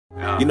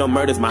You know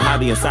murder's my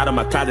hobby. Inside of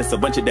my closet's a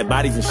bunch of dead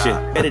bodies and shit.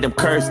 Edit them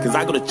curse, cause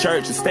I go to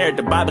church and stare at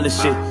the Bible and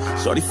shit.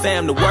 Shorty say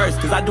I'm the worst,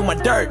 cause I do my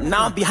dirt and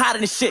I don't be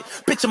hiding this shit.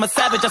 Bitch, I'm a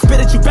savage, I spit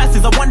at you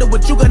bastards. I wonder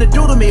what you gonna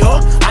do to me,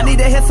 oh. I need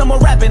to hear someone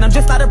rapping, I'm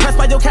just not impressed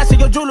by your cash and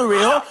your jewelry,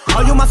 oh.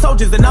 All you my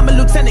soldiers and I'm a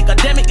lieutenant, god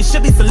damn it, you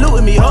should be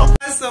saluting me, oh.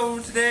 So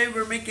today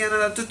we're making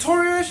another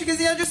tutorial. As you can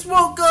see, I just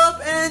woke up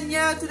and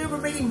yeah, today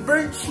we're making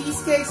burnt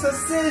cheesecake. So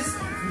sis,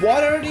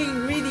 what are the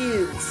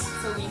ingredients?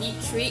 So we need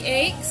 3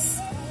 eggs,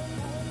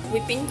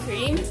 whipping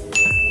cream,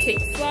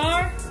 cake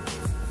flour,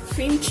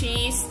 cream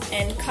cheese,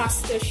 and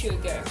custard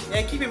sugar.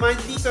 Yeah, keep in mind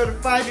these are the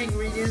 5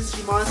 ingredients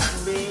you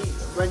must make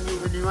when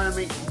you want to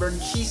make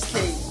burnt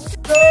cheesecake.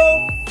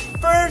 So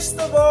first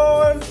of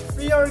all,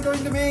 we are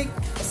going to make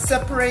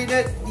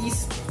separated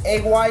these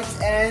egg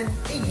whites and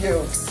egg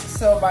yolks.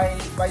 So by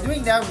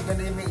doing that, we're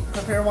going to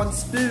prepare 1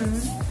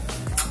 spoon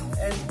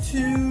and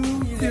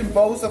 2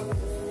 bowls of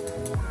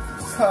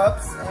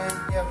cups,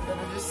 and yeah, we're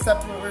going to just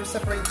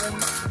separate them.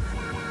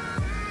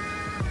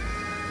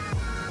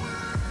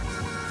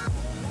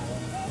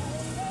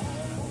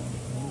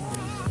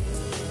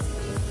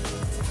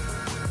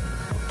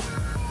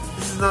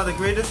 This is not the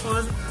greatest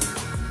one,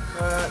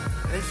 but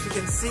as you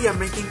can see, I'm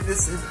making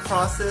this in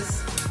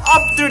process.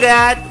 After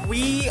that,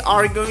 we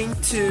are going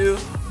to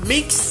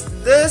mix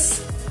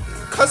this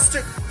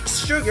custard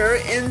sugar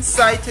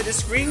inside to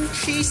this cream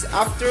cheese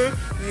after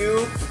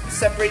you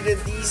separated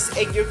these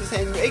egg yolks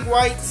and egg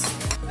whites.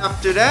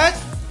 After that,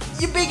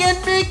 you begin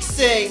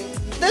mixing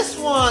this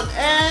one,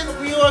 and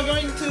we are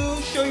going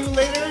to show you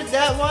later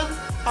that one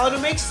how to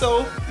mix.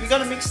 So you're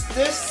gonna mix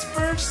this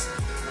first,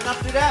 and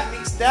after that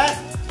mix that.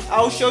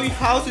 I'll show you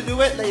how to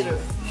do it later.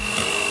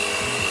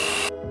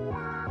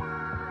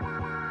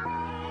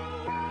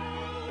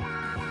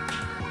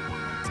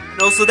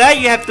 And also that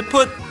you have to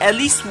put at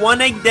least 1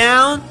 egg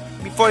down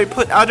before you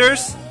put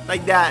others,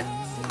 like that.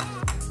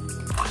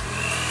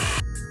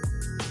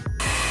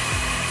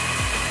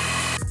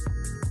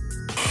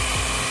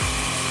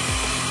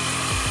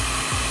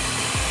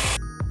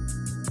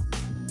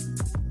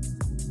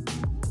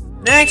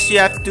 Next, you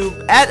have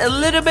to add a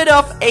little bit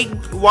of egg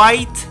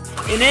white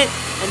in it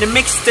and then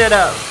mix it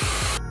up.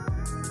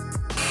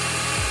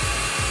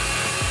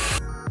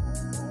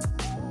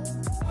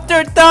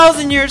 After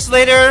 1,000 years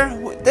later,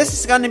 this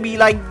is gonna be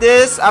like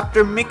this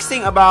after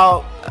mixing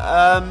about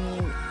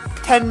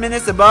 10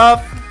 minutes above,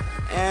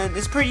 and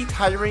it's pretty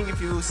tiring if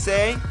you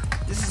say.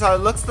 This is how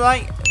it looks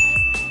like.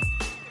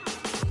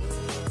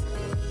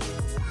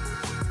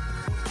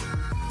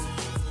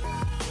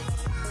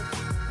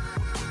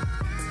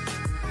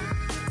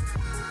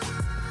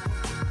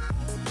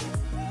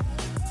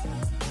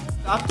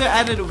 After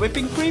adding the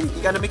whipping cream,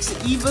 you gotta mix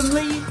it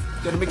evenly. You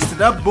gotta mix it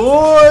up,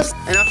 boys.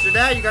 And after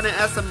that, you're gonna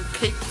add some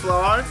cake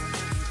flour.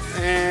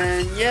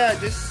 And yeah,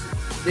 just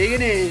dig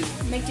it in.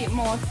 Make it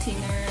more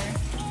thinner.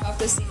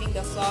 After sieving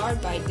the flour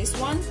by this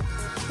one,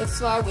 the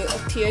flour will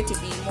appear to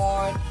be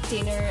more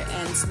thinner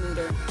and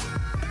smoother.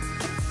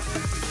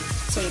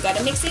 So you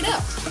gotta mix it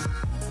up.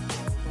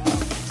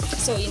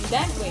 So in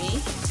that way,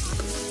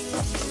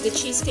 the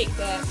cheesecake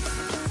that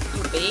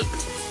you baked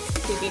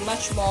will be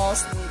much more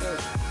smoother.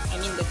 I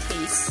mean the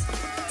taste.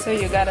 So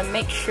you gotta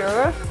make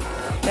sure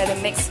that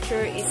the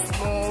mixture is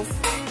smooth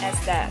as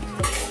that.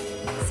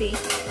 See?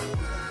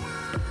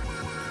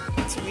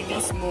 It's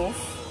really smooth.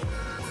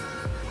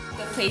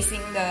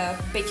 Placing the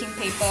baking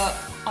paper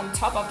on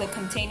top of the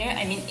container,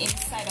 I mean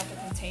inside of the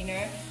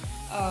container.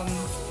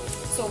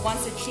 So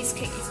once the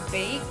cheesecake is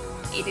baked,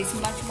 it is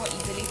much more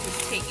easily to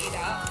take it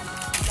out.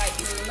 Like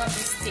it will not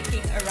be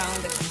sticking around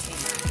the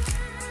container.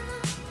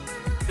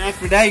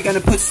 After that, you're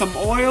gonna put some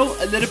oil,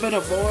 a little bit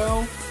of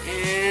oil,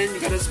 and you're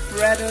gonna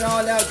spread it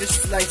all out,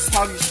 just like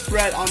how you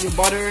spread on your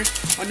butter,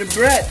 on the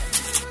bread.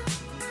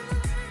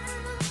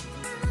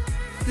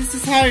 This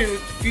is how it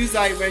feels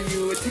like when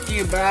you're taking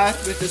a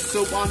bath with the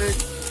soap on it.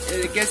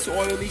 It gets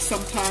oily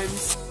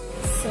sometimes.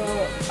 So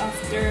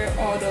after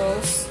all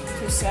those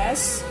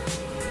process,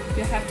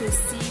 you have to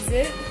sieve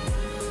it,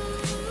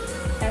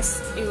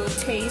 as it will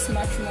taste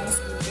much more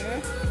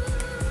smoother.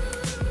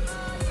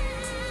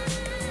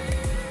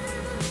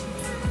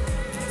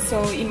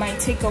 So it might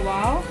take a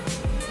while,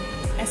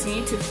 as you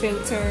need to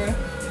filter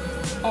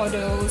all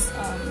those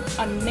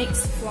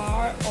unmixed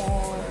flour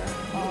or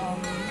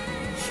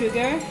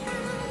sugar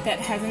that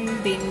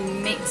hasn't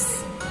been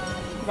mixed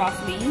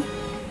roughly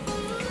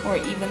or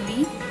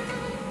evenly.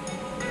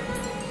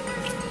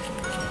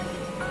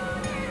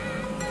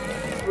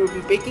 We'll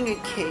be baking a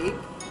cake.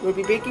 We'll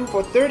be baking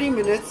for 30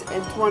 minutes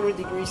and 200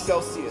 degrees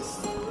Celsius.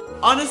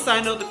 On a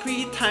side note, the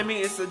preheat timing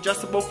is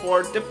adjustable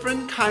for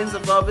different kinds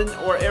of oven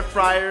or air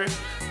fryer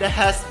that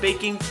has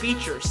baking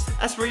features.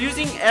 As we're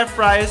using air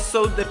fryers,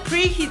 so the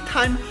preheat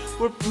time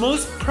will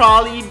most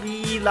probably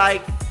be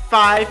like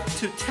 5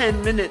 to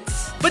 10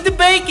 minutes. But the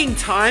baking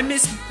time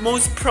is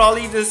most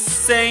probably the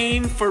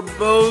same for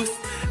both,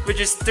 which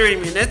is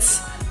 30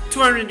 minutes,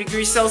 200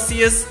 degrees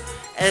Celsius,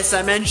 as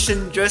I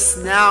mentioned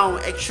just now,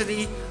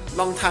 actually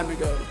long time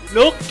ago.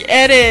 Look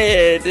at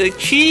it! The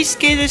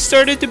cheesecake has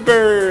started to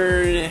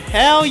burn!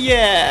 Hell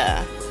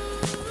yeah!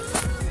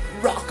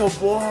 go,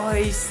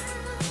 boys!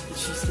 The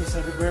cheesecakes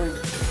are burning.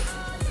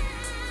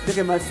 Look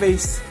at my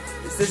face.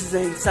 This is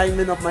the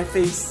excitement of my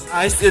face.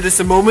 Guys, it is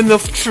a moment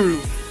of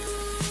truth.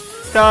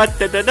 Da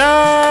da da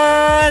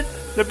da!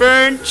 The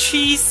burnt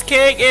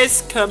cheesecake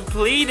is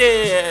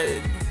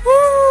completed.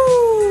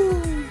 Woo!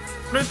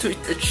 In order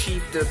to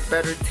achieve the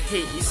better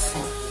taste,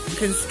 you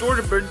can store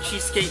the burnt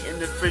cheesecake in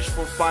the fridge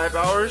for 5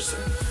 hours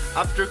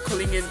after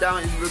cooling it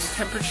down in room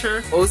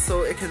temperature.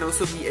 Also, it can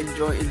also be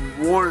enjoyed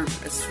in warm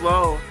as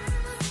well.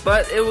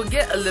 But it will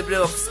get a little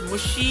bit of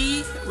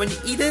smushy when you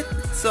eat it,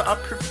 so I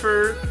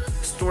prefer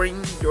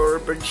storing your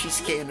burnt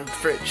cheesecake in the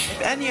fridge.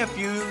 If any of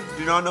you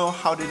do not know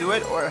how to do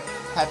it or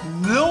have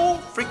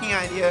no freaking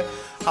idea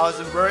how does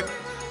it work,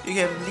 you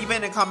can leave it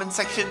in the comment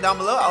section down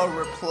below. I'll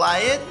reply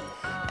it.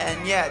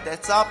 And yeah,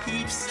 that's all,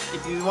 peeps.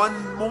 If you want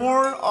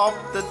more of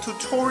the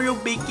tutorial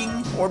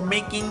baking or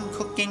making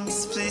cooking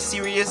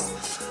series,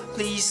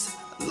 please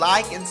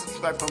like and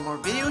subscribe for more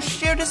videos.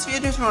 Share this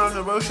video to around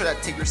the road, show that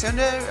TicKris in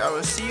there. I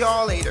will see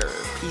y'all later.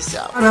 Peace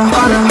out.